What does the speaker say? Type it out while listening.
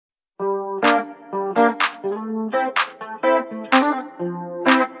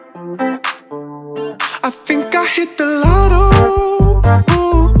hit the lotto,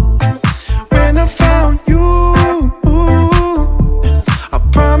 ooh, when I found you, ooh. I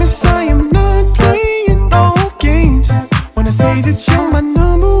promise I am not playing no games when I say that you're my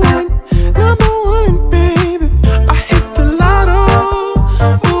number one, baby. I hit the lotto,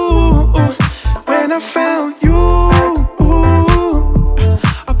 ooh, when I found you, ooh.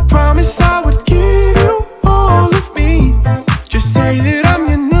 I promise I would give you all of me. Just say that I'm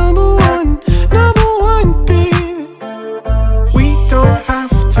your number one, baby. We don't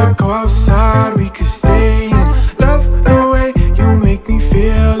have to go outside, we could stay in. Love the way you make me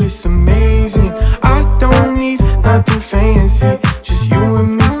feel, it's amazing. I don't need nothing fancy, just you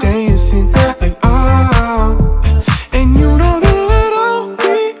and me dancing like and you know that I'll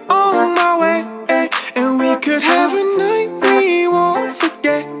be on my way, and we could have a night we won't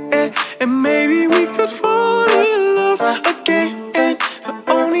forget, and maybe we could fall in love again,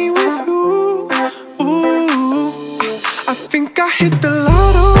 only with you. Ooh, I think I hit the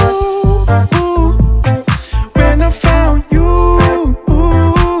lotto, ooh, when I found you,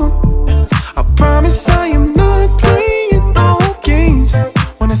 ooh. I promise I am not playing no games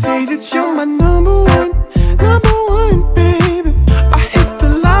when I say that you're my number one, baby. I hit the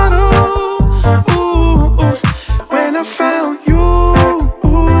lotto, ooh, when I found you,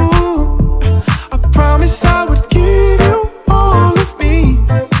 ooh. I promise I would give you all of me.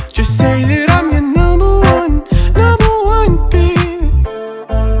 Just say that I'm your number one, baby.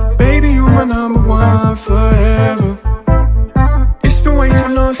 Baby, you my number one forever. It's been way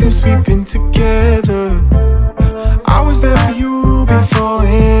too long since we've been together. I was there for you before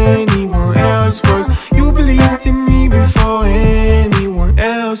anyone else was. You believed in me before anyone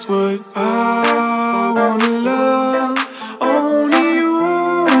else would. I wanna love only you,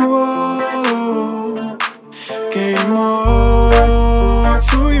 oh. Gave my all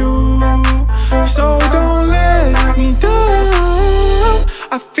to you, so don't let me down.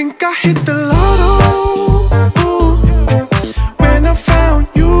 I think I hit the lotto, ooh, when I found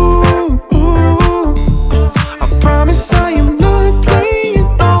you, ooh. I promise I am not playing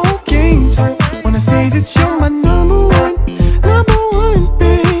no games when I say that you're my number one,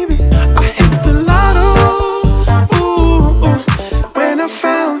 baby. I hit the lotto, ooh, when I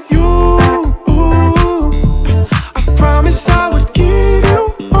found you, ooh. I promise I would give you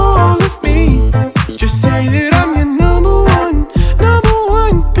all of me. Just say that I'm your number one,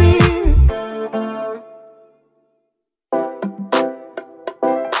 baby.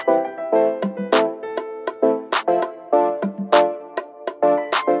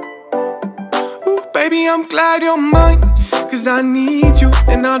 Ooh, baby, I'm glad you're mine, 'cause I need you,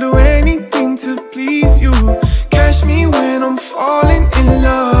 and I'll do anything to please you. Catch me when I'm falling in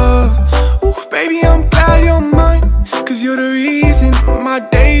love. Ooh, baby, I'm glad you're mine, 'cause you're the reason my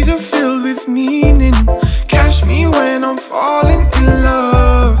days are filled with meaning. Catch me when I'm falling in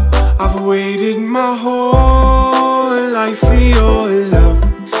love. I've waited my whole life for your love,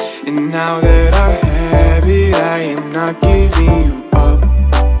 and now that I have it, I am not giving you up.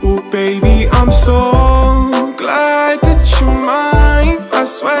 Ooh, baby, I'm so glad that you're mine, I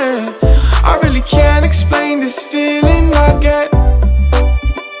swear. I really can't explain this feeling I get.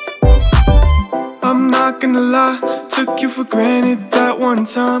 I'm not gonna lie, took you for granted that one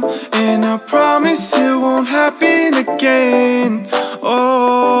time, and I promise it won't happen again.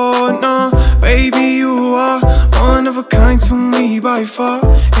 Oh no, baby, you are one of a kind to me by far,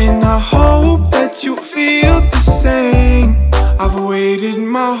 and I hope that you feel the same. I've waited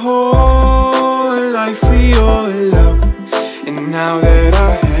my whole life for your love, and now that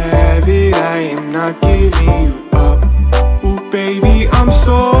I have it, I am not giving you up. Ooh, baby, I'm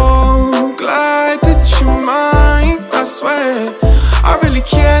so glad that you're mine, I swear. I really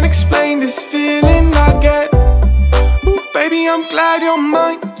can't explain this feeling I get. Ooh, baby, I'm glad you're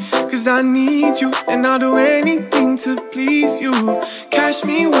mine, 'cause I need you, and I'll do anything to please you. Catch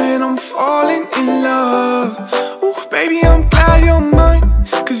me when I'm falling in love. Ooh, baby, I'm glad you're mine,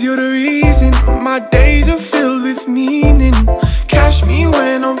 'cause you're the reason my days are filled with meaning. Catch me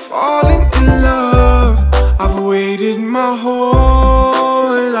when I'm falling in love. I've waited my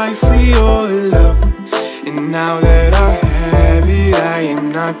whole life for your love, and now that I have it, I am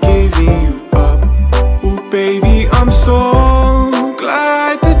not giving you up. Ooh, baby, I'm so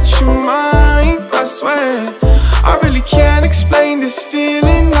glad that you're mine, I swear. I really can't explain this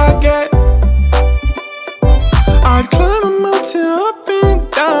feeling I get. I'd climb a mountain up and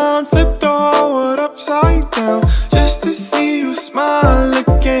down, flip the whole world upside down, just to see you smile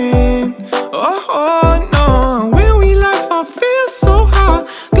again. Oh no, when we laugh I feel so high,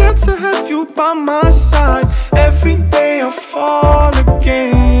 glad to have you by my side. Every day I fall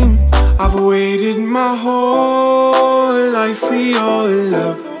again. I've waited my whole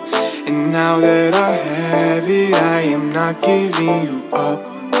now that I have it, I am not giving you up.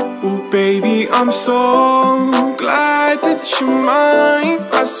 Ooh, baby, I'm so glad that you're mine.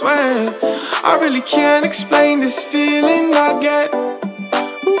 I swear, I really can't explain this feeling I get.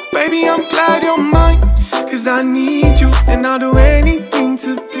 Ooh, baby, I'm glad you're mine, 'cause I need you, and I'll do anything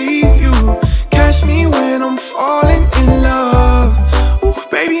to please you. Catch me when I'm falling in love. Ooh,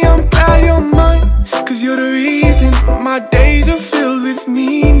 baby, I'm glad you're mine, 'cause you're the reason my days are filled with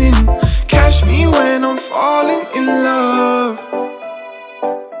meaning. Catch me when I'm falling in love.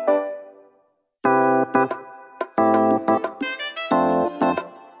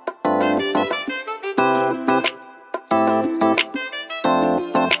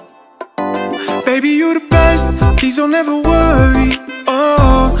 Baby, you the best, please don't ever worry.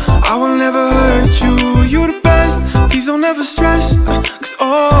 Oh, I will never hurt you. You the best, please don't ever stress. 'Cause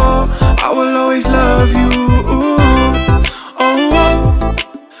oh, I will always love you. Oh, oh,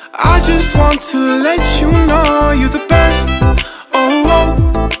 I just want to let you know you're the best.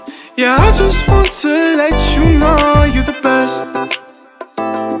 Oh, yeah, I just want to let you know you're the best.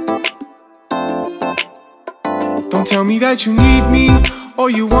 Don't tell me that you need me or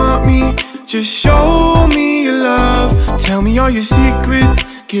you want me, just show me your love. Tell me all your secrets,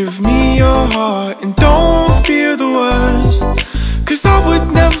 give me your heart, and don't fear the worst, 'cause I would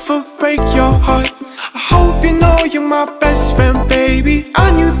never break your heart. I hope you know you're my best friend, baby. I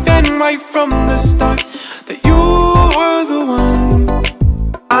knew then right from the start that you were the one.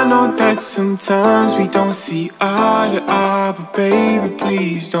 I know that sometimes we don't see eye to eye, but baby,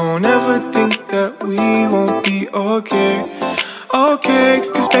 please don't ever think that we won't be okay. Okay,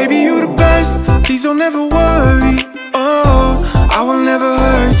 'cause baby, you the best, please don't ever worry. Oh, I will never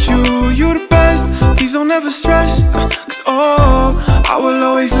hurt you. You the best, please don't ever stress. 'Cause oh, I will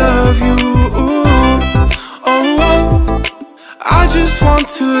always love you. Oh, oh, I just want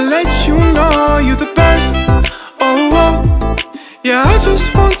to let you know you're the best. Oh, oh, yeah, I just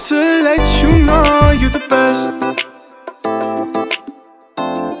want to let you know you're the best.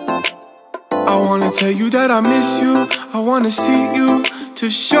 I wanna tell you that I miss you. I wanna see you, to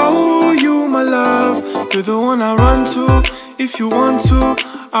show you my love. You're the one I run to. If you want to,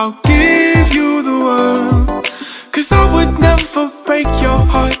 I'll give you the world, 'cause I would never break your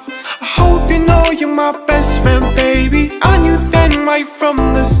heart. I hope you know you're my best friend, baby. I knew then right from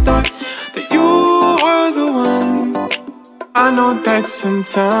the start that you were the one. I know that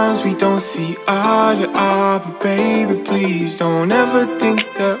sometimes we don't see eye to eye, but baby, please don't ever think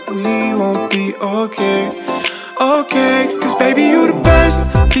that we won't be okay. Okay, 'cause baby, you the best,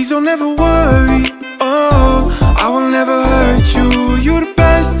 please don't ever worry. Oh, I will never hurt you. You the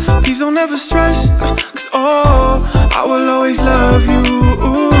best, please don't ever stress. 'Cause oh, I will always love you.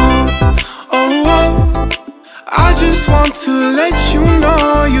 Oh, oh, I just want to let you know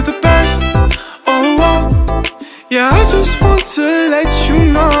you're the best. Oh, oh, yeah, I just want to let you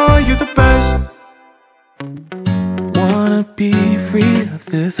know you're the best. Wanna be free of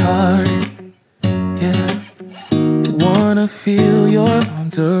this heart, yeah. Wanna feel your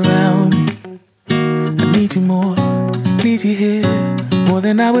arms around me. I need you more, need you here, more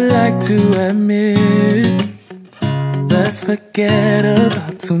than I would like to admit. Let's forget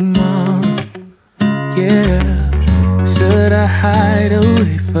about tomorrow, yeah. Should I hide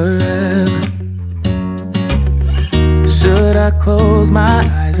away forever? Should I close my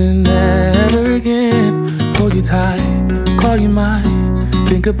eyes and never again hold you tight, call you mine,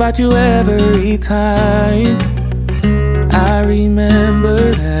 think about you every time? I remember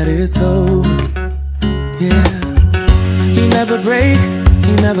that it's over, yeah. You never break,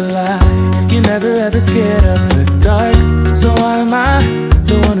 you never lie, you're never ever scared of the dark. So why am I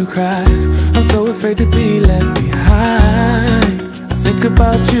the one who cries? I'm so afraid to be left behind. I think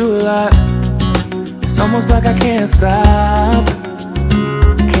about you a lot, it's almost like I can't stop,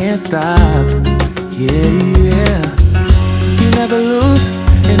 yeah, yeah. You never lose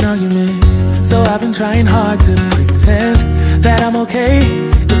an argument, so I've been trying hard to pretend that I'm okay.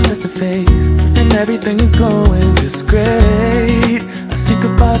 It's just a phase, and everything is going just great. I think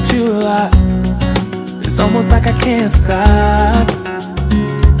about you a lot, it's almost like I can't stop,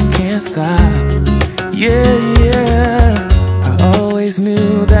 yeah, yeah. I always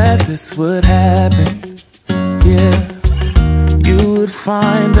knew that this would happen, yeah. You would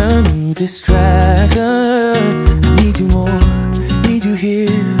find a new distraction. I need you more, need you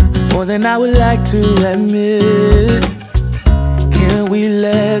here, more than I would like to admit. Can we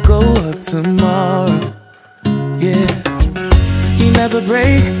let go of tomorrow, yeah. You never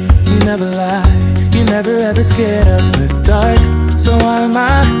break, you never lie, you're never ever scared of the dark. So why am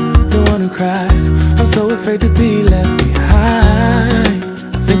I the one who cries? I'm so afraid to be left behind.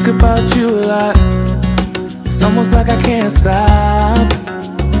 I think about you a lot. It's almost like I can't stop.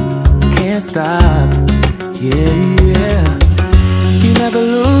 Can't stop. Yeah, yeah. You never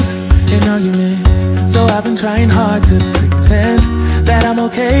lose an argument, so I've been trying hard to pretend that I'm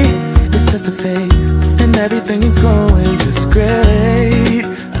okay. It's just a phase, and everything is going just great.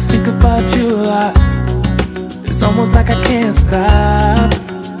 I think about you a lot. It's almost like I can't stop.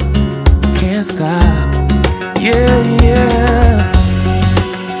 Can't stop. Yeah, yeah.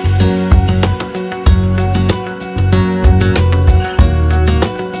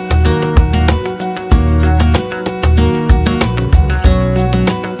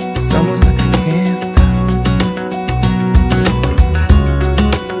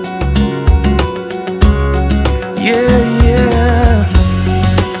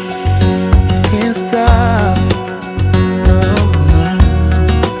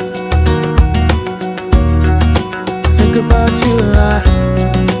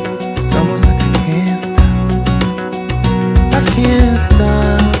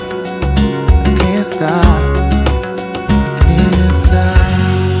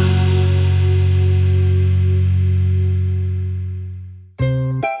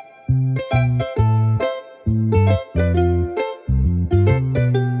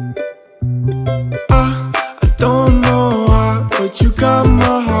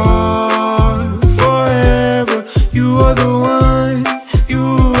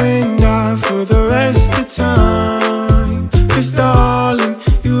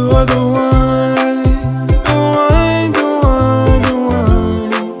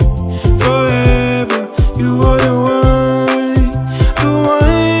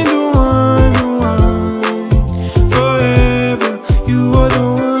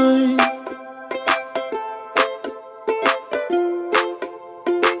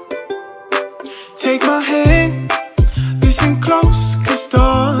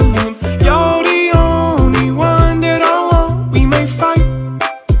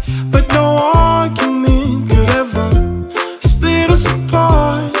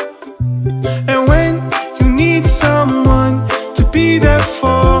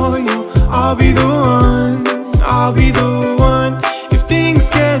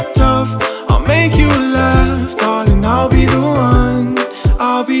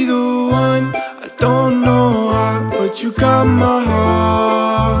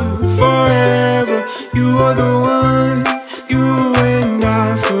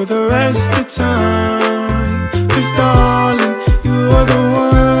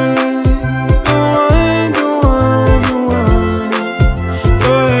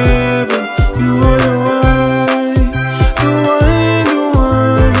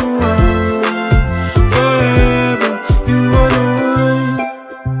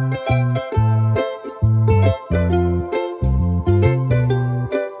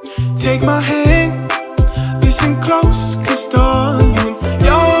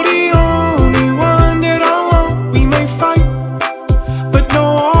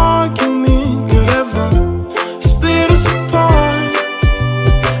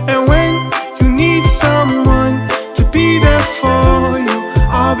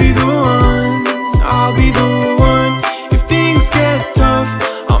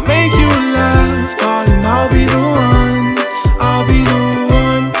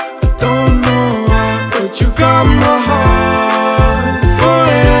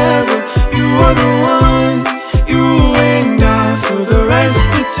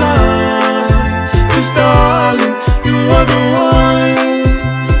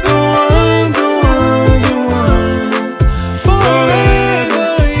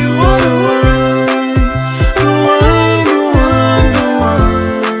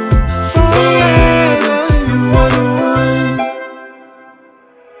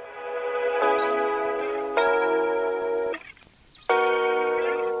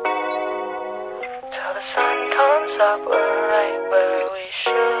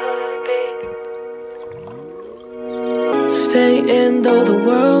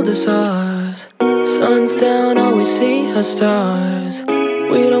 Stars,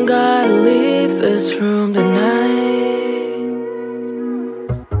 we don't gotta leave this room tonight.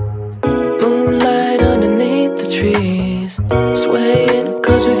 Moonlight underneath the trees, swaying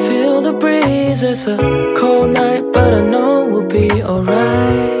cause we feel the breeze. It's a cold night but I know we'll be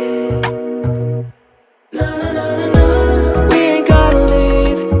alright. Na na na na na, we ain't gotta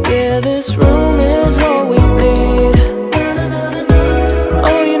leave. Yeah, this room is all we need. Na na na na na,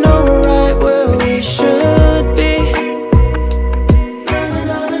 oh you know we're right where we should be.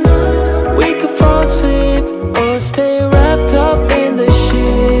 Stay wrapped up in the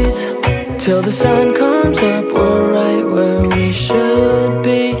sheets till the sun comes up. We're right where we should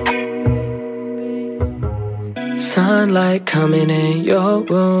be. in your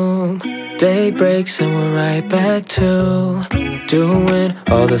room. Day breaks and we're right back to doing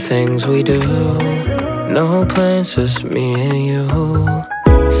all the things we do. No plans, just me and you.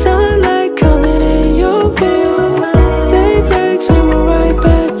 Sunlight coming in your room. Day breaks and we're right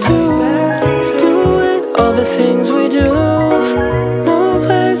back to doing all the things we do. No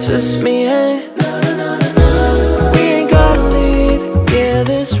plans, just me and we ain't gotta leave. Yeah,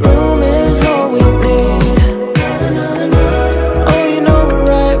 this room is all we need. Oh, you know we're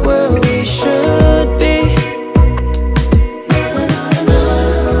right where we should be.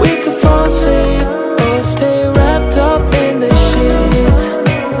 We could fall asleep or stay wrapped up in the sheets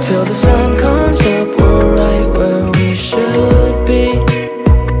till the sun comes up. We're right where we should be.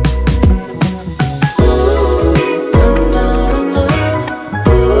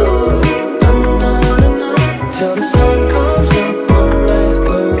 Till the sun comes up, we're right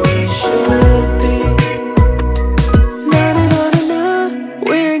where we should be. Na na na na na,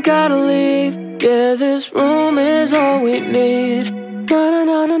 we ain't gotta leave. Yeah, this room is all we need. Na na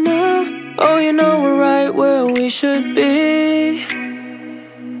na na na, oh you know we're right where we should be.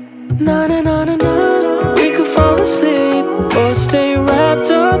 Na na na na na, we could fall asleep or stay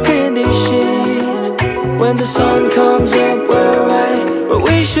wrapped up in these sheets. When the sun comes up, we're right where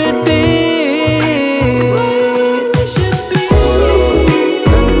we should be.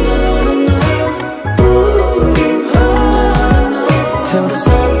 Till the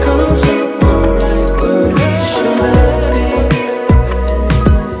sun comes up, we're right where we should be.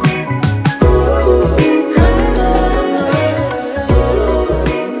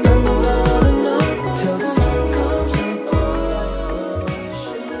 Till the sun comes up, we're right where we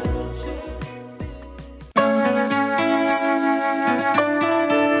should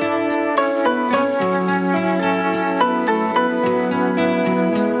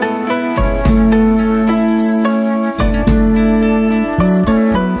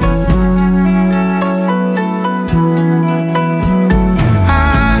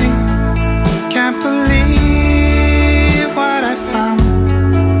I can't believe what I found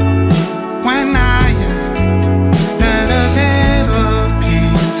when I let a little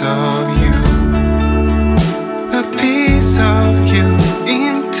piece of you, a piece of you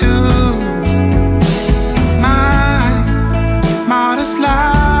into my modest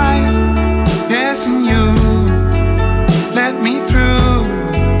life. Yes, and you let me through,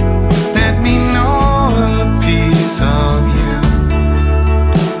 let me know a piece of you.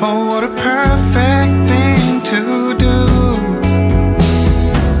 Oh, what a perfect thing to do.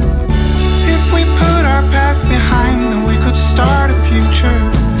 If we put our past behind, then we could start a future.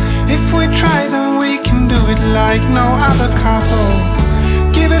 If we try, then we can do it like no other couple.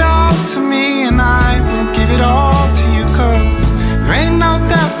 Give it all to me and I will give it all to you, 'cause there ain't no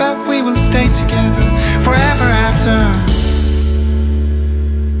doubt that we will stay together forever after.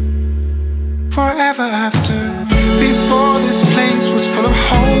 Forever after. Before this place was full of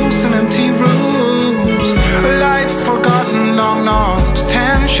holes and empty rooms, a life forgotten, long lost,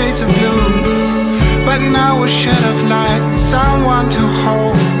 10 shades of blue. But now a shed of light, someone to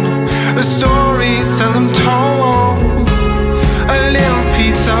hold, a story seldom told, a little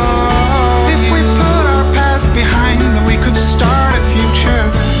piece of. If we put our past behind, then we could start a future.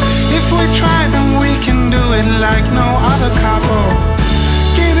 If we try, then we can do it like no other couple.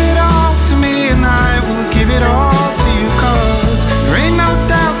 Give it all to me and I will give it all to you, 'cause there ain't no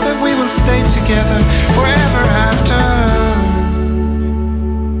doubt that we will stay together forever after.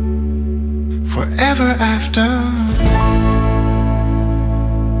 Forever after.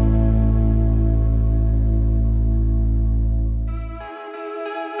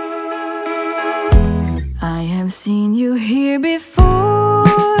 I have seen you here before.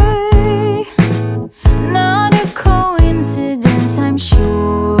 Not a coincidence, I'm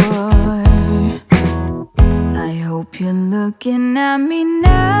sure. I hope you're looking at me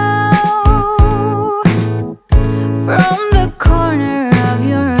now from the corner of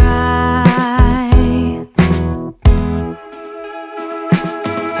your eye.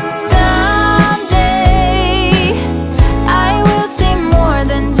 Someday I will see more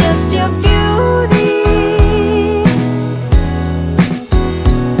than just your beauty.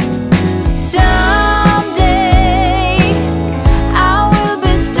 Someday I will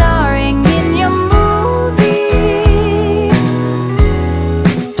be starring in your movie.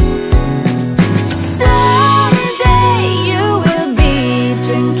 Someday you will be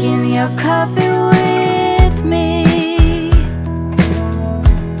drinking your coffee with me.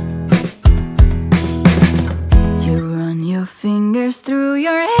 You run your fingers through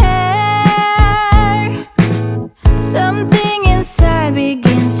your hair. Something inside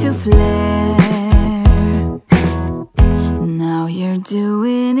begins to flare. Now you're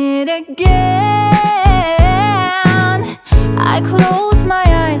doing it again. I close my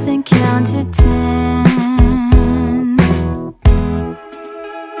eyes and count to 10.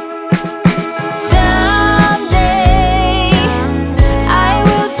 Someday I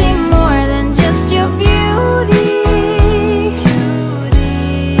will see more than just your beauty.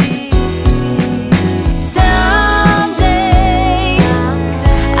 Someday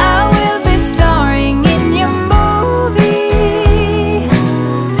I will be starring in your movie.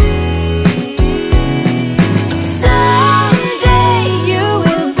 Someday you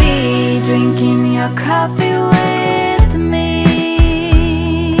will be drinking your coffee with me.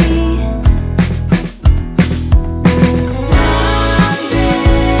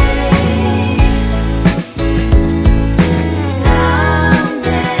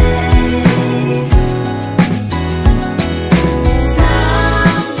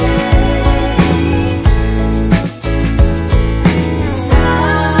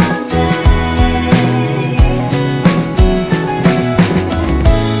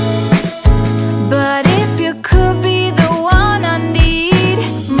 But if you could be the one I need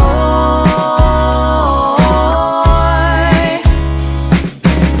more,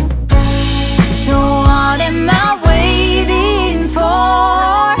 so what am I waiting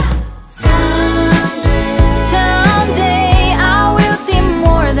for? Someday I will see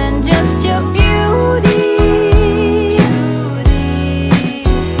more than just your beauty.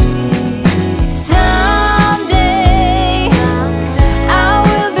 Someday I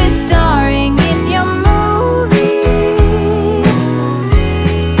will be starring in your movie.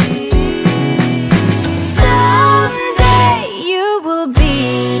 Someday you will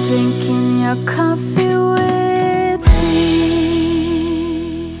be drinking your coffee with me.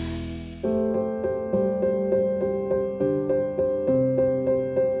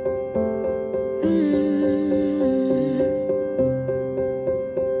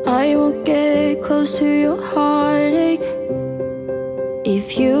 I won't get close to your heartache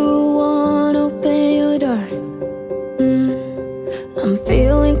if you won't open your door. I'm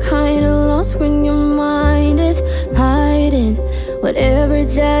feeling kinda lost when your mind is hiding whatever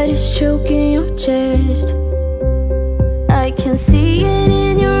that is choking your chest. I can see it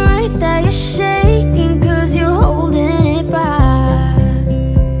in your eyes that you're shaking 'cause you're holding it back.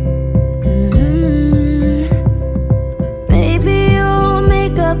 Maybe you'll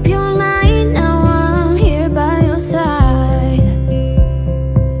make up your mind now I'm here by your side.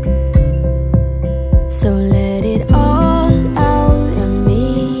 So let it all out of me.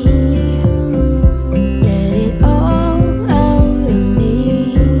 Let it all out of me.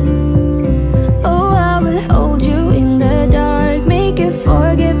 Oh, I will hold you in the dark, make you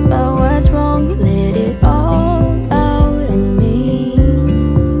forget about what's wrong. Let it all out of me.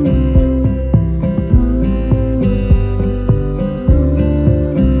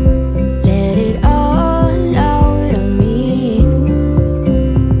 Let it all out of me.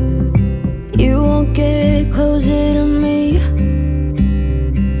 You won't get closer to me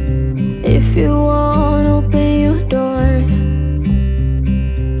if you won't open your door.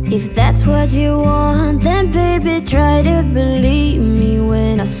 If that's what you want, then baby try to believe me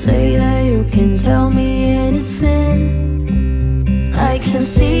when I say that you can tell me anything. I can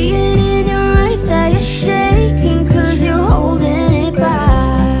see it in your eyes that you're shaking 'cause you're holding it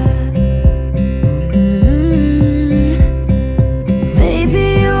back. Maybe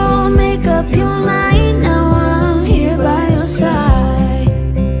you'll make up your mind now I'm here by your side.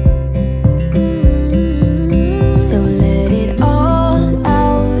 So let it all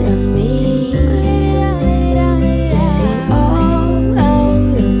out of me. Let it all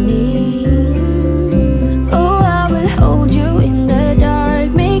out of me. Oh, I will hold you in the dark,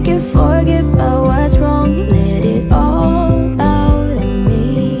 make you forget about what's wrong. Let it all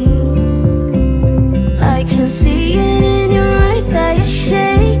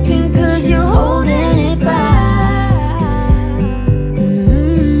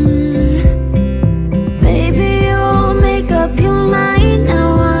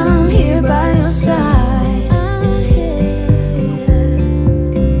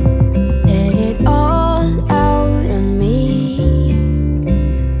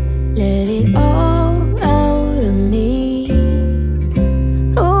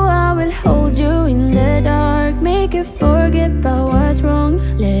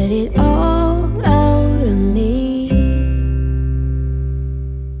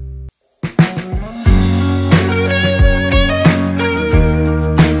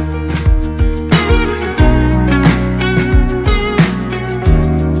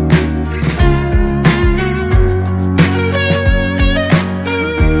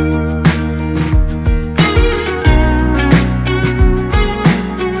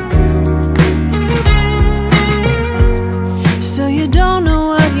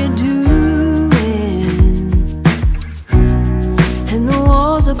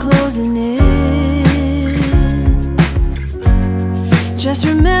Just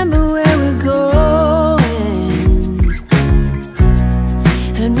remember where we're going,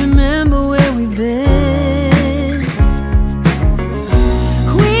 and remember where we've been.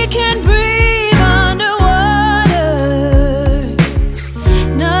 We can breathe underwater,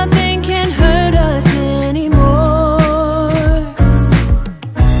 nothing can hurt us anymore.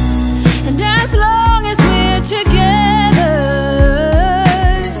 And as long as we're together,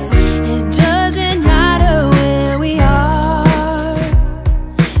 it doesn't matter where we are.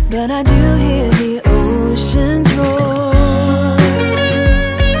 But I do hear the oceans roar.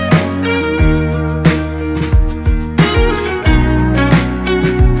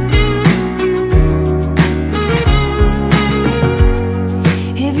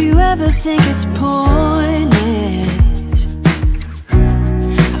 If you ever think it's pointless,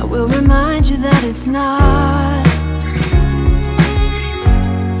 I will remind you that it's not.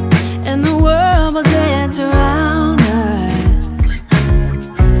 And the world will dance around us.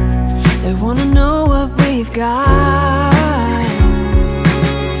 They wanna know what we've got.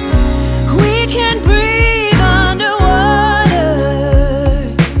 We can breathe underwater,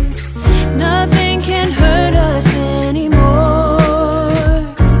 nothing can hurt us anymore.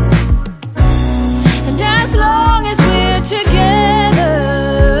 And as long as we're together,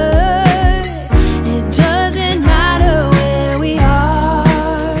 it doesn't matter where we are.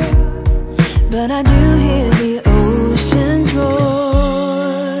 But I do hear the oceans roar.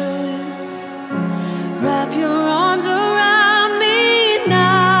 Wrap your arms around me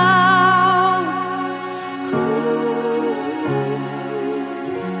now.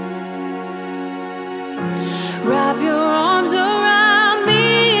 Wrap your arms around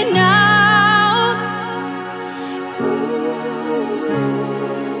me now.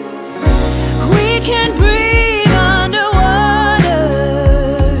 We can breathe underwater,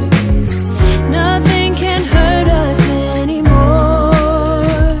 nothing can hurt us anymore.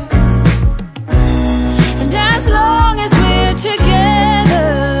 And as long as we're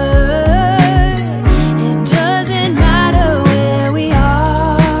together, it doesn't matter where we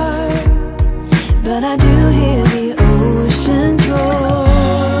are. But I do hear the oceans roar.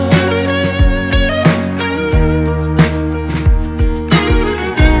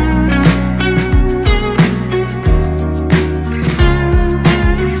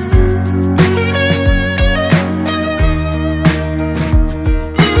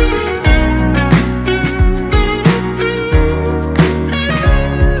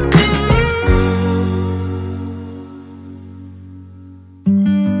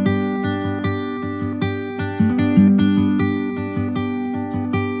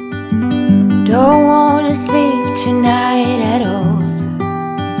 Don't wanna sleep tonight at all.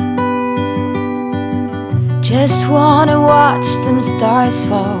 Just wanna watch them stars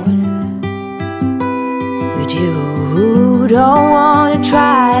fall. But you don't wanna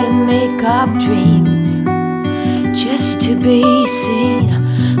try to make up dreams just to be seen.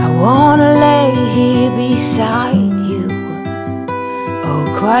 I wanna lay here beside you, all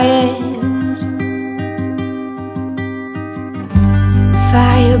quiet.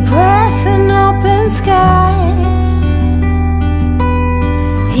 Fire breath and open sky.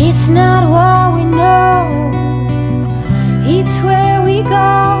 It's not what we know, it's where we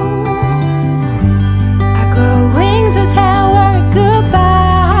go. I grow wings and tell her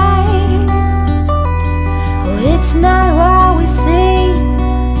goodbye. Oh, it's not what we see,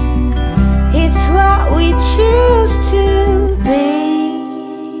 it's what we choose to be.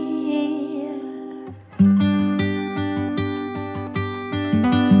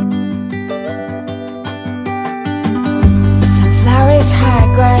 High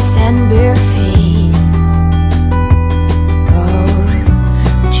grass and bare feet. Oh,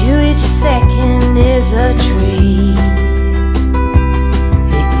 but you each second is a treat.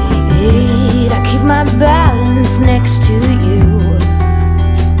 I keep my balance next to you.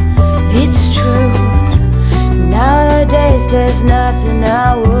 It's true, nowadays there's nothing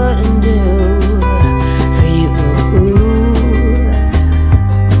I wouldn't do for you.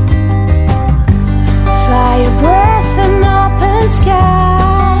 Fire breath and open sky.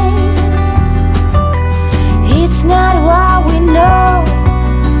 It's not what we know,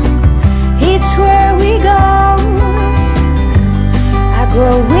 it's where we go. I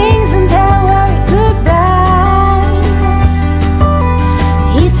grow wings and tell her goodbye.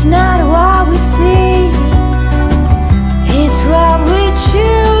 It's not what we see, it's what we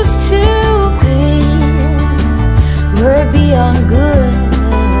choose to be. We're beyond good,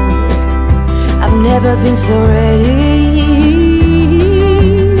 I've never been so ready.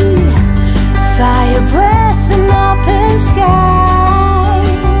 Fire breath and open sky.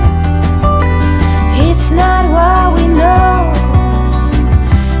 It's not what we know,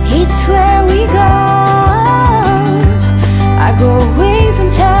 it's where we go. I grow wings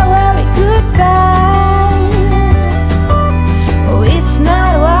and tell worry goodbye. Oh, it's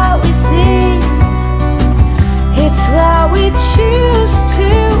not what we see, it's what we choose to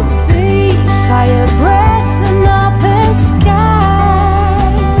be. Fire, breath, and open sky.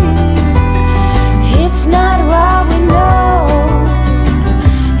 It's not what we know,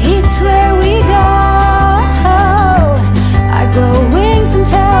 it's where we go. I grow wings and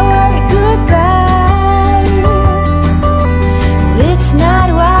tell worry goodbye. It's not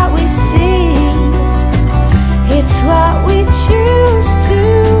what we see, it's what we choose to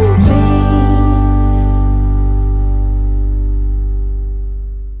be.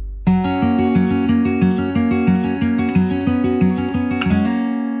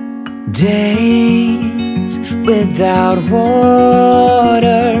 Days without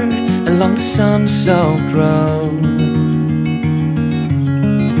water along the sun-soaked road.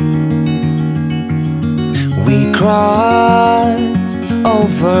 We crossed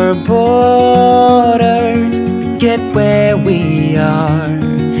over borders to get where we are,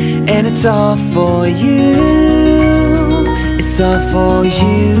 and it's all for you. It's all for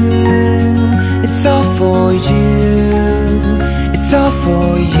you. It's all for you. It's all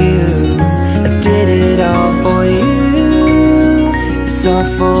for you. I did it all for you. It's all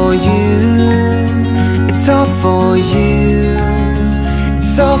for you. It's all for you.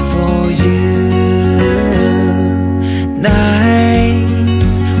 It's all for you.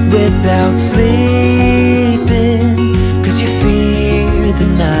 Nights without sleeping 'cause you fear the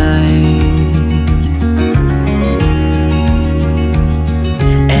night,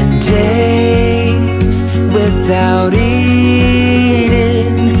 and days without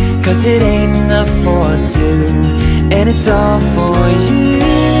eating 'cause it ain't enough for two, and it's all for you.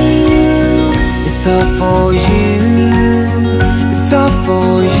 It's all for you. It's all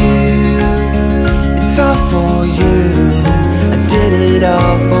for you. It's all for you. I did it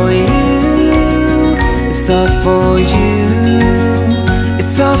all for you. It's all for you.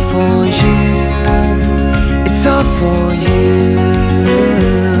 It's all for you. It's all for you.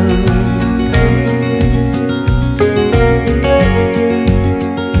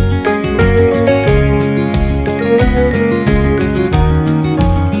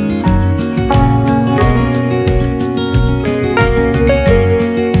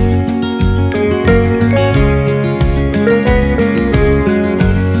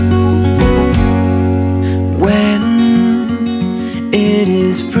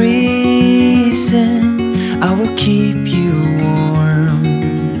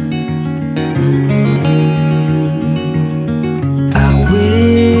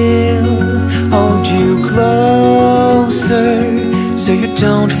 So you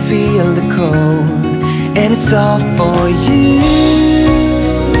don't feel the cold, and it's all for you.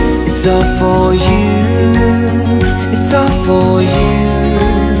 It's all for you. It's all for you.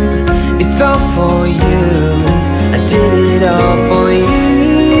 It's all for you. I did it all for you.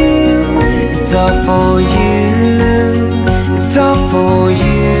 It's all for you. It's all for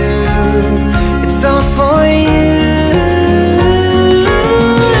you. It's all for you.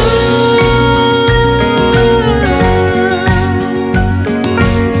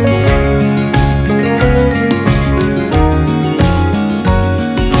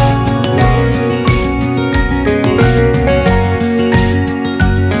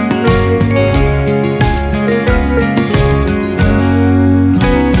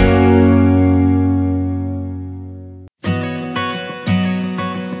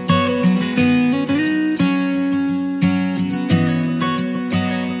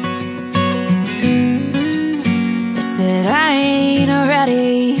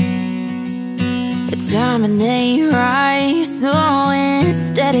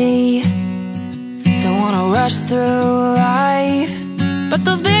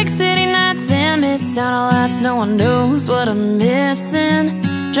 No one knows what I'm missing.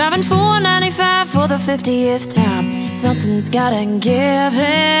 Driving 495 for the 50th time. Something's gotta give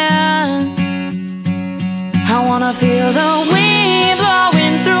in. I wanna feel the wind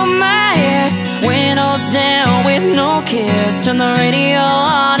blowing through my hair. Windows down with no cares. Turn the radio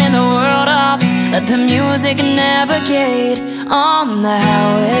on and the world off. Let the music navigate on the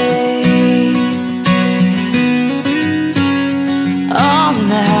highway. On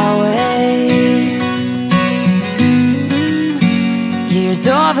the highway. Years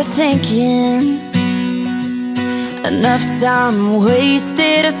overthinking, enough time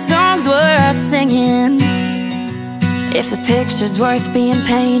wasted, a song's worth singing. If the picture's worth being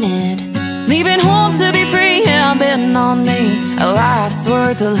painted, leaving home to be free, yeah, betting on me. A life's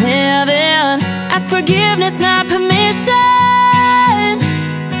worth a living. Ask forgiveness, not permission.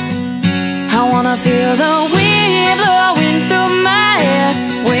 wanna feel the wind blowing through my hair.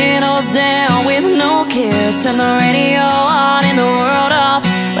 Windows down with no cares. Turn the radio on and the world off.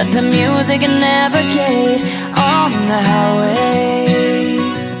 Let the music navigate on the highway.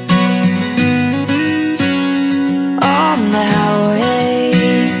 On the highway.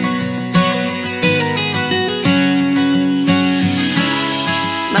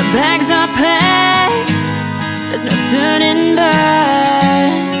 My bags are packed, there's no turning back.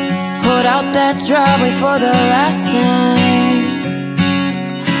 Put out that driveway for the last time.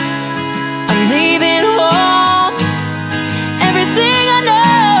 I'm leaving home, everything I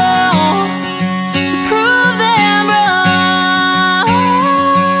know, to prove them wrong.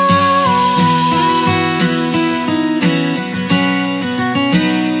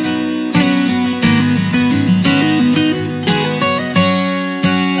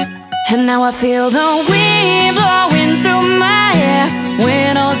 And now I feel the wind blowing through my hair.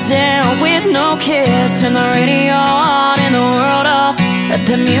 Windows down with no cares. Turn the radio on and the world off. Let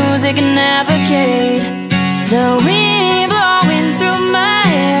the music navigate. The wind blowing through my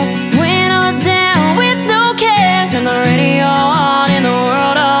hair. Windows down with no cares. Turn the radio on and the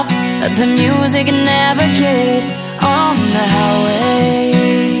world off. Let the music navigate on the highway.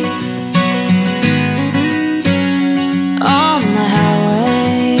 On the highway.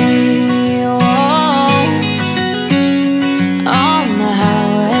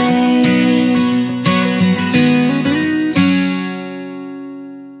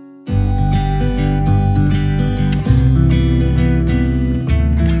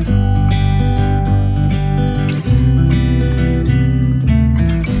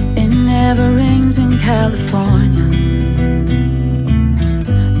 California,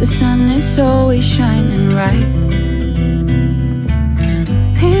 the sun is always shining bright.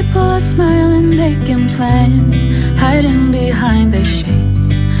 People are smiling, making plans, hiding behind their shades,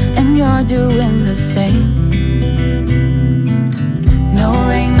 and you're doing the same. No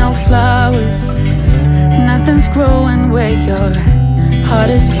rain, no flowers, nothing's growing where you're at.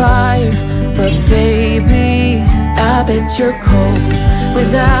 Heart is fire, but baby, I bet you're cold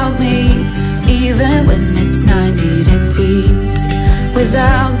without me. Even when it's 90 degrees.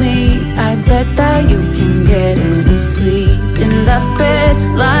 Without me, I bet that you can get any sleep in that bed,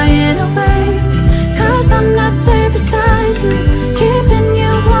 lying awake. Cause I'm not there beside you, keeping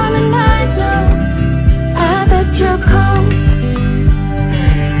you warm at night. No, I bet you're cold.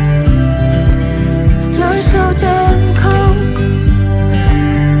 You're so damn cold.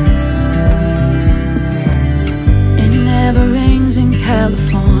 It never rains in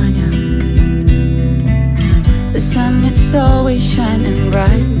California. The sun is always shining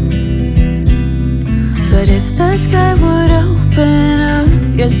bright. But if the sky would open up,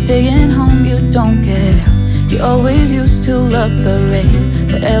 you're staying home, you don't get out. You always used to love the rain,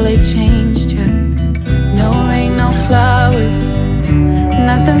 but LA changed you. No rain, no flowers,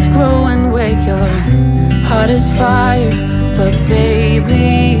 nothing's growing where you're at. Heart is fire, but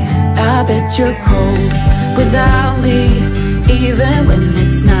baby, I bet you're cold without me. Even when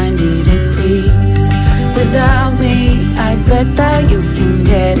it's 90 degrees. Without me, I bet that you can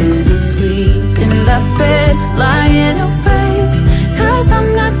get any sleep in that bed, lying awake. Cause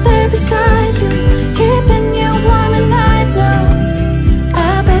I'm not there beside you, keeping you warm at night. No,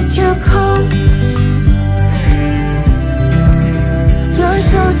 I bet you're cold. You're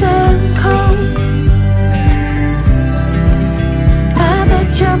so damn cold. I bet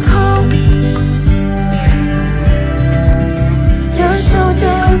you're cold. You're so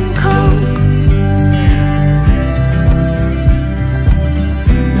damn cold.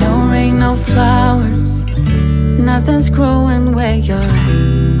 No flowers, nothing's growing where you're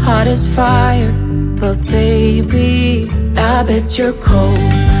at. Heart is fire, but baby, I bet you're cold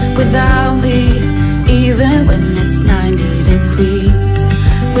without me. Even when it's 90 degrees.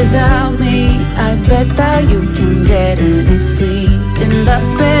 Without me, I bet that you can get any sleep in that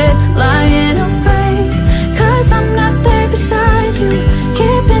bed, lying awake. Cause I'm not there beside you,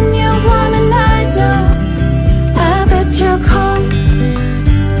 keeping you warm at night. No, I bet you're cold.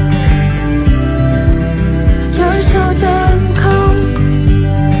 You're so damn cold.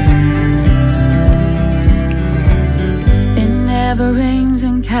 It never rains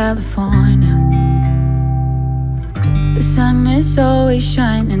in California. The sun is always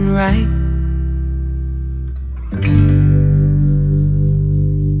shining bright.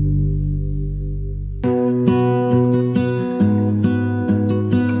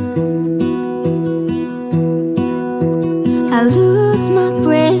 I lose my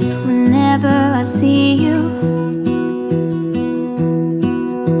breath whenever I see you.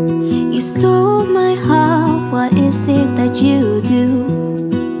 You stole my heart, what is it that you do?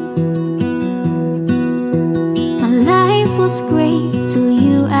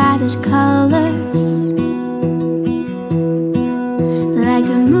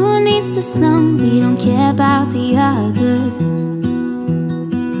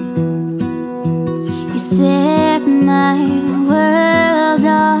 set my world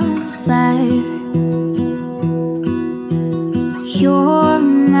on fire. You're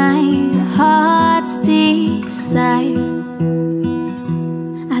my heart's desire.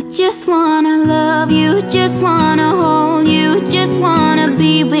 I just wanna love you, just wanna hold you, just wanna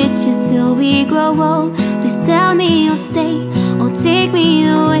be with you till we grow old. Please tell me you'll stay or take me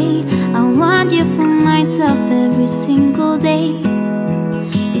away. I want you for myself every single day.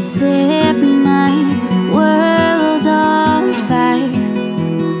 You set my world on fire.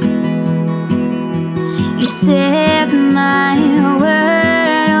 You set my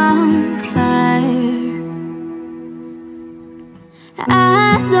world on fire.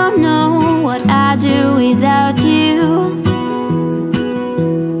 I don't know what I'd do without you.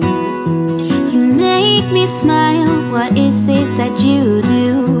 You make me smile, what is it that you do?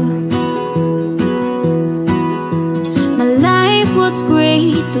 My life was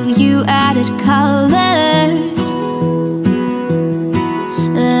great till you added colors.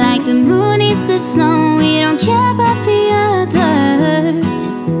 Like the moon is the snow, we don't care about the others.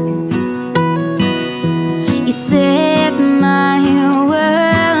 You set my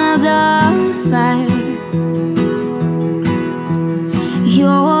world on fire.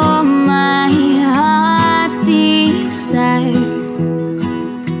 You're my heart's desire.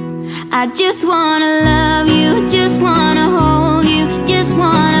 I just wanna love you, just wanna hold you, just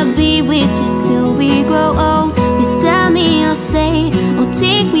wanna be with you till we grow old. Please tell me you'll stay or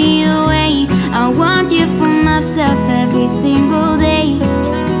take me away. I want you for myself every single day.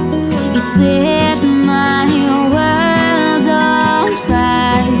 You set my world on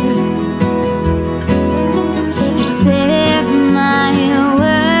fire. You set my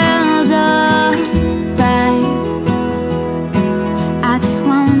world on fire. I just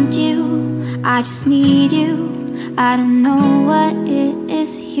want you, I just need you. I don't know what it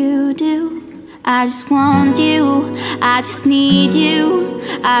is you do. I just want you, I just need you.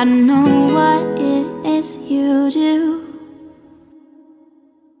 I don't know what it is you do.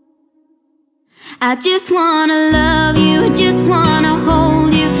 I just wanna love you, just wanna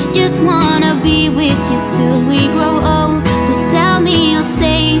hold you, just wanna be with you till we grow old. Just tell me you'll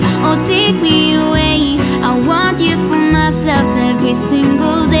stay or take me away. I want you for myself every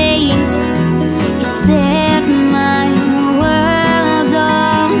single day. You set my world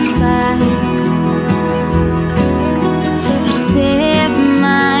on fire. You set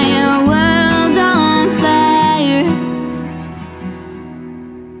my world on fire.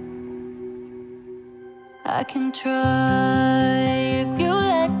 I can try if you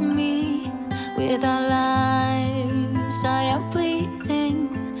let me. With our lives I am bleeding.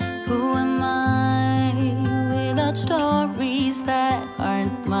 Who am I without stories that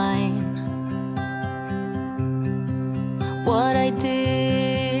aren't mine? What I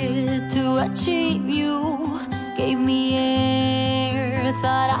did to achieve you gave me air,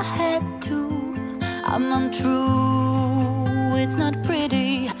 thought I had to. I'm untrue, it's not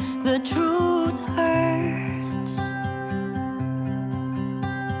pretty, the truth hurts.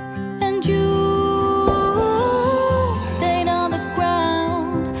 And you stayed on the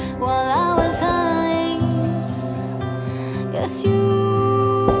ground while I was high. Yes, you've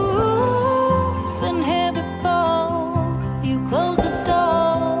been here before, you closed the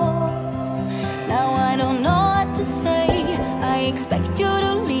door. Now I don't know what to say, I expect you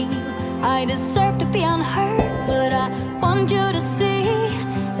to leave. I deserve to be unheard, but I want you to see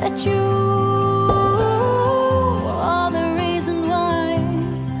that you are the reason why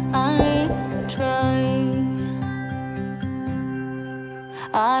I try.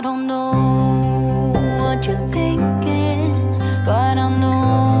 I don't know what you're thinking, but I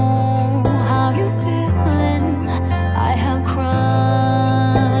know how you're feeling. I have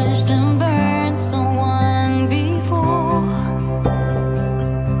crushed and burned someone before,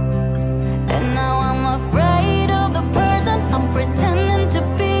 and now I'm afraid of the person I'm pretending to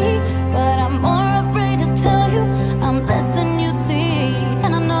be. But I'm more afraid to tell you I'm less than you see.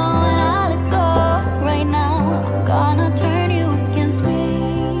 And I know when I let go right now, I'm gonna turn you against me.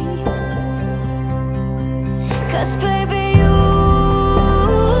 'Cause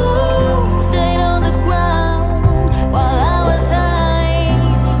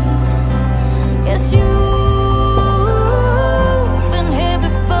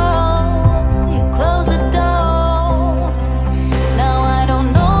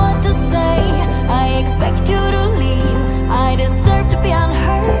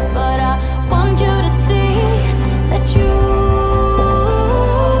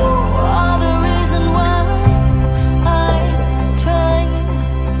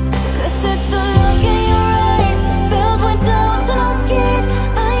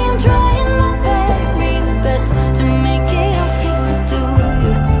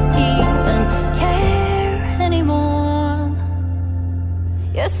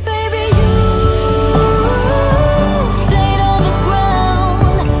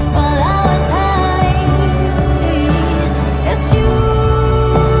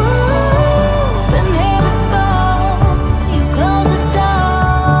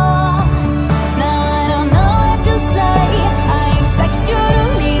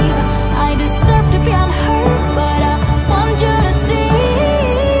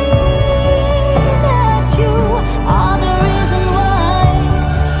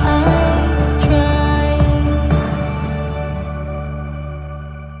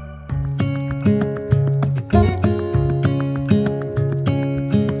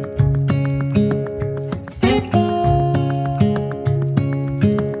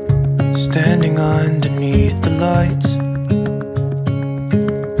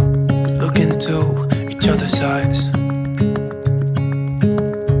other's eyes.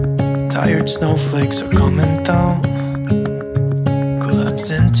 Tired snowflakes are coming down,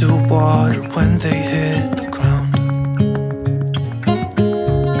 collapse into water when they hit the ground.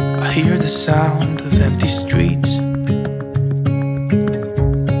 I hear the sound of empty streets, and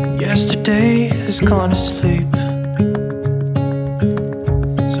yesterday has gone to sleep.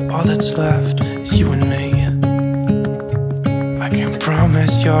 So all that's left is you and me. I can't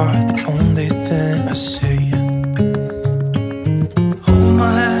promise you're the only thing I see. Hold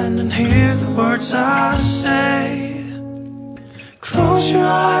my hand and hear the words I say. Close your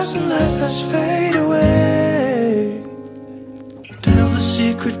eyes and let us fade away. Build a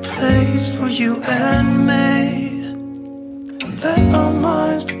secret place for you and me, and let our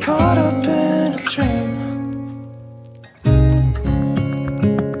minds be caught up in a dream.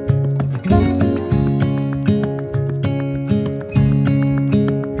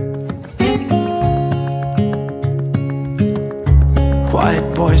 Quiet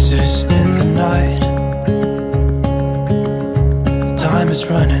voices in the night, and time is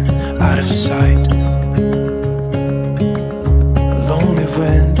running out of sight. A lonely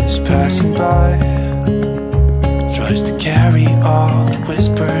wind is passing by, tries to carry all the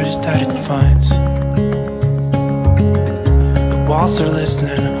whispers that it finds. The walls are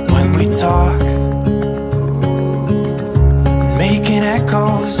listening when we talk, making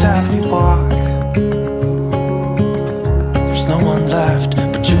echoes as we walk. There's no one left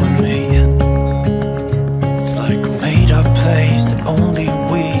but you and me. It's like a made-up place that only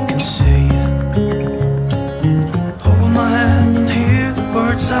we can see. Hold my hand and hear the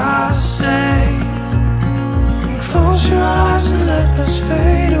words I say. Close your eyes and let us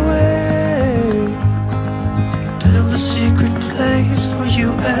fade away. Build a secret place for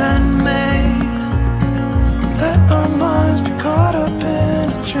you and me. Let our minds be caught up in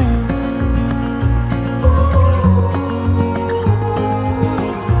a dream.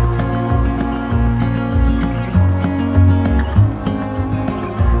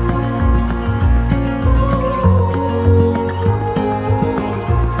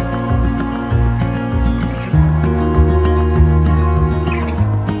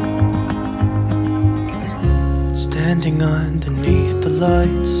 Standing underneath the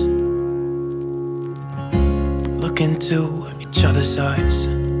lights, look into each other's eyes.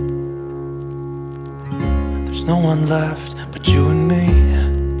 There's no one left but you and me.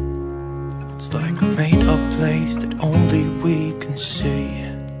 It's like a made-up place that only we can see.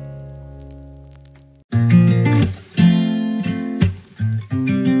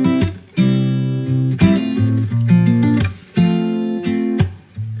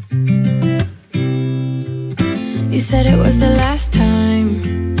 You said it was the last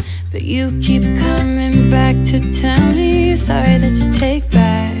time, but you keep coming back to tell me sorry that you take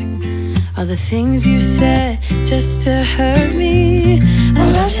back all the things you said just to hurt me.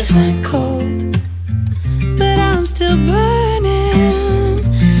 Our love just went cold, but I'm still burning.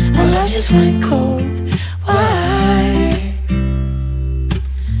 Our love just went cold. Why?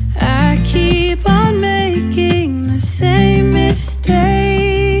 I keep on making the same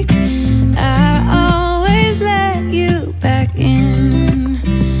mistake. I always let you back in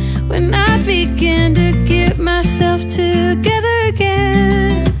when I begin to get myself together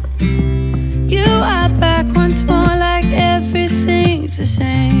again. You are back once more, like everything's the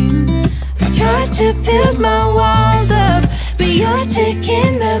same. I tried to build my walls up, but you're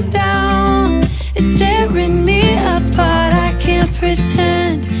taking them down. It's tearing me apart, I can't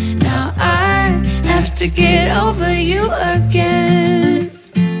pretend. Now I have to get over you again.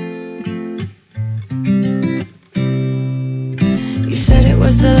 You said it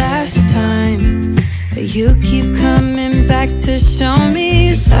was the last time, but you keep coming back to show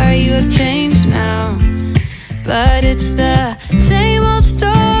me sorry you have changed now. But it's the same old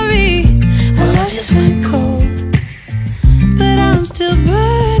story. Our love just went cold, but I'm still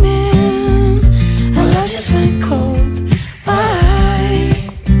burning. Our love just went cold. Why?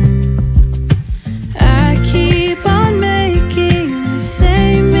 I keep on making the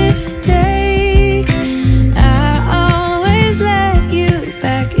same mistake. I always let you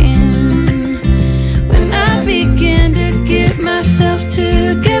back in when I begin to get myself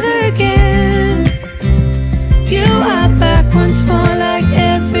together again. You are back once more, like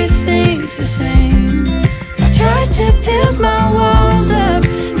everything's the same. I tried to build my walls up,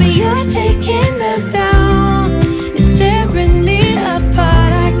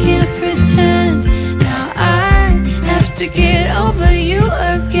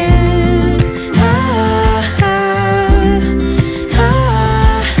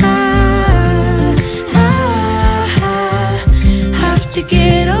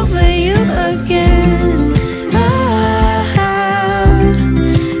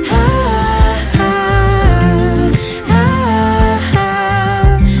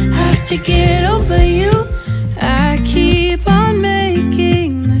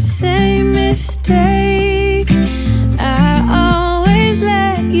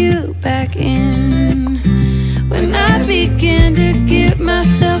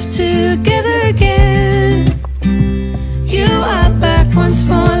 once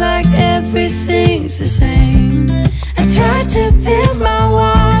more like everything's the same. I tried to build my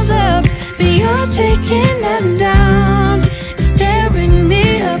walls up, but you're taking them down. It's tearing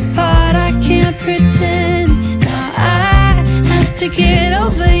me apart, I can't pretend. Now I have to get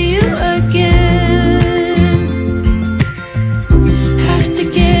over you again. Have to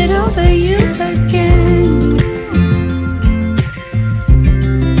get over you again.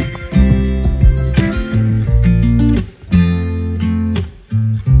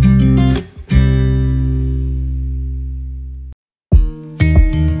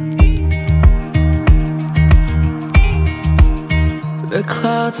 The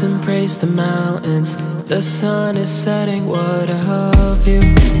clouds embrace the mountains. The sun is setting, what a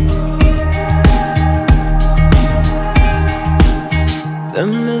view. The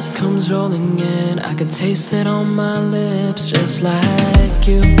mist comes rolling in, I could taste it on my lips, just like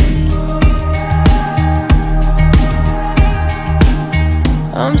you.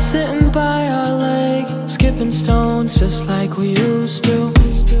 I'm sitting by our lake, skipping stones just like we used to.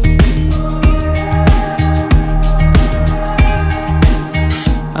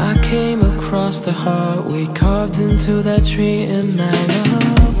 I came across the heart we carved into that tree in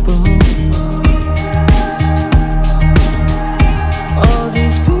Malibu. All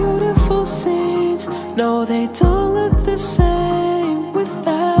these beautiful scenes, no, they don't look the same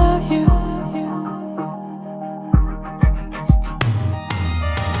without you.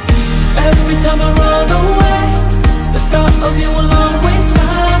 Every time I run away, the thought of you will always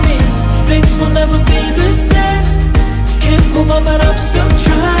find me. Things will never be the same. Can't move on, but I'm still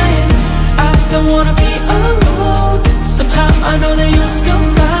trying. I don't wanna be alone. Somehow I know that you'll still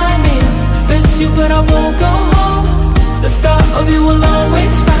find me. Miss you, but I won't go home. The thought of you will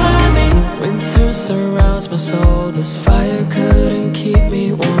always find me. Winter surrounds my soul. This fire couldn't keep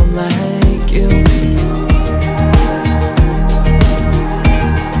me warm like you.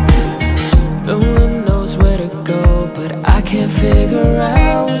 The wind knows where to go, but I can't figure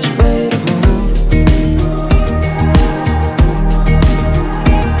out which way to move.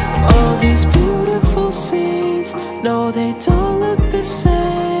 All these beautiful scenes, no, they don't look the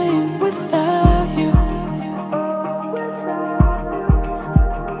same without you.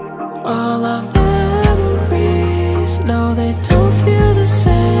 All our memories, no, they don't feel the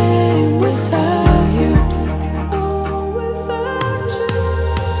same without you. Oh, without you.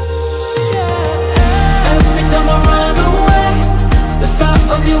 Yeah. Every time I run away, the thought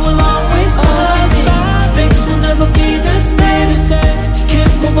of you will always find me. Things will never be the same.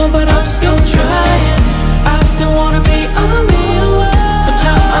 Can't move on, but I'm still trying. I don't wanna be alone.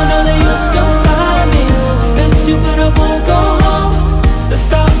 Somehow I know that you'll still find me. Miss you, but I won't go home. The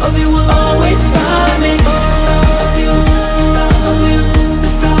thought of you will always find me. The thought of you, the thought of you, the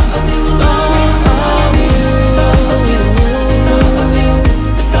thought of you will always find me. The thought of you, the thought of you,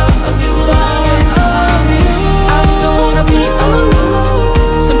 the thought of you will always find me. I don't wanna be alone.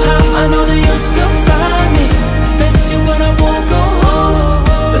 Somehow I know that you'll still find me. Miss you, but I won't go home.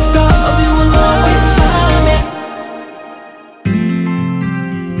 The thought of you will always find me.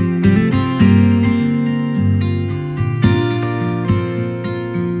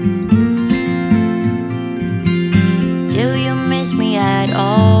 Do you miss me at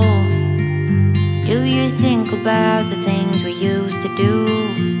all? Do you think about the things we used to do?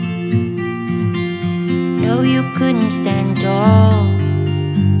 No, you couldn't stand tall.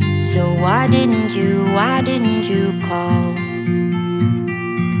 So why didn't you call?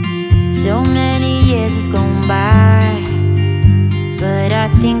 So many years has gone by, but I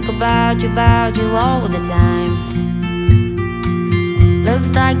think about you all the time. Looks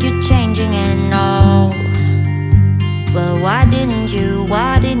like you're changing and all, but why didn't you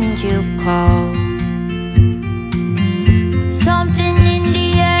call? Something in the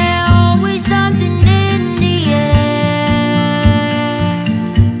air, always something in the air.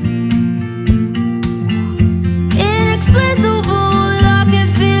 Inexplicable, I can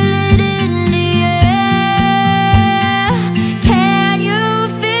feel it in the air. Can you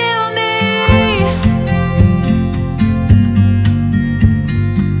feel me?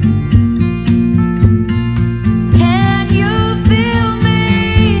 Can you feel me?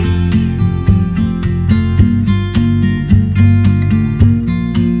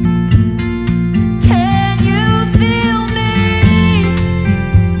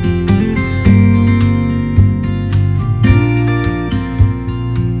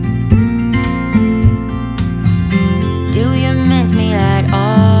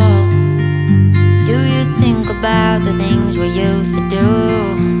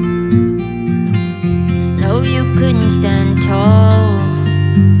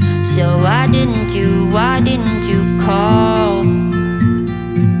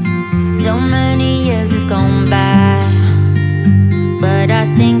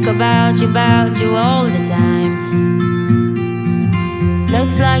 about you all the time.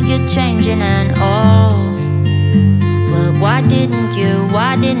 Looks like you're changing and all. But why didn't you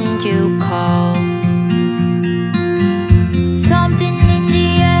call? Something in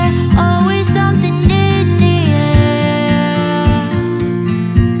the air, always something in the air.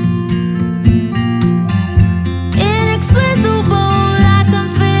 Inexplicable, I can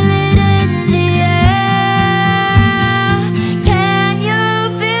feel it in the air. Can you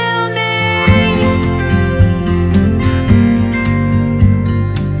feel me?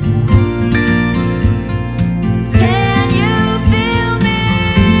 Can you feel me?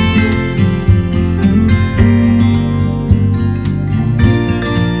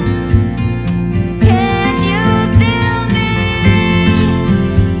 Can you feel me?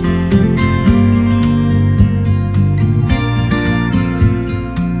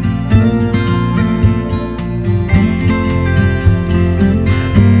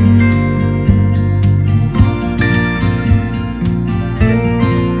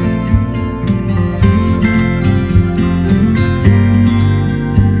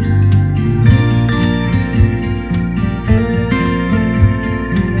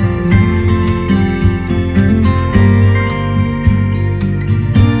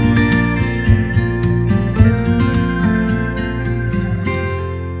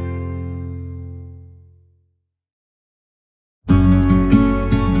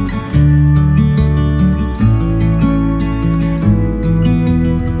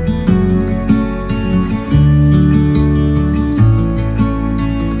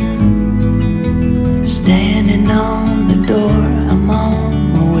 Standing on the door, I'm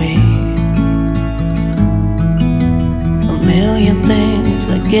on my way. A million things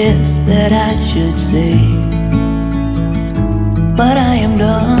I guess that I should say, but I am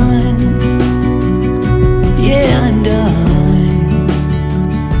done. Yeah, I'm done.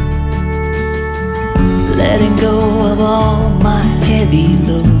 Letting go of all my heavy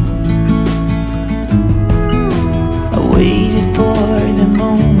load. I waited for the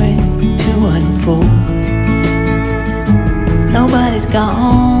moment to unfold. Nobody's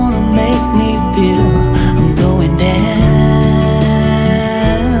gonna make me feel I'm going down.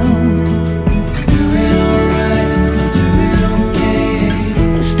 I'm doing alright, I'm doing okay.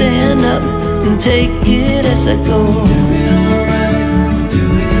 I stand up and take it as I go. I'm doing alright, I'm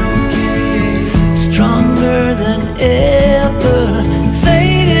doing okay. Stronger than ever,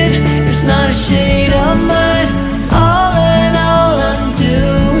 faded, it's not a shade of mine. All in all, I'm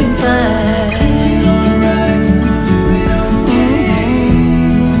doing fine.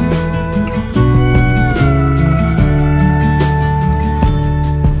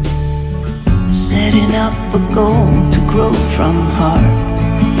 A goal to grow from heart.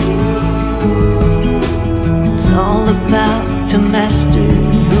 It's all about to master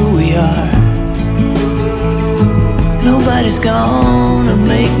who we are. Nobody's gonna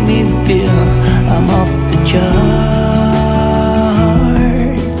make me feel I'm off the chart.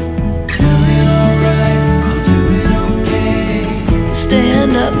 Doing alright, I'm doing okay.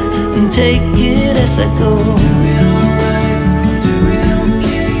 Stand up and take it as I go. Doing alright, I'm doing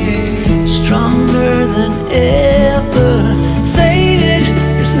okay. Stronger than ever, faded,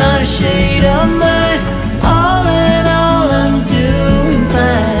 it's not a shade of mine. All in all, I'm doing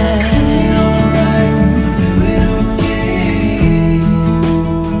fine. Doing alright, I'm doing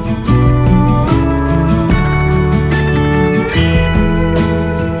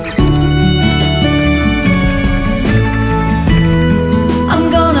I'm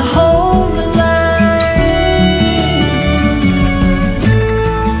gonna hold the line,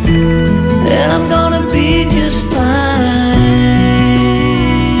 and I'm gonna be just fine.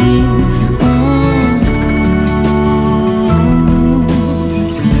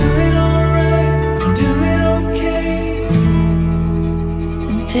 Doing alright, doing okay,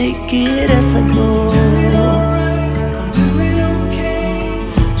 and take it as I go. Doing alright, doing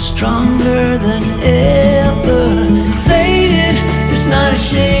okay, stronger than ever, faded, it's not a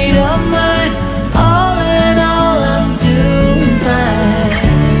shade of mine. All in all, I'm doing fine.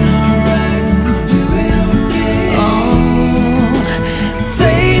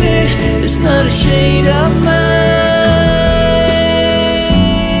 Not a shade of mine.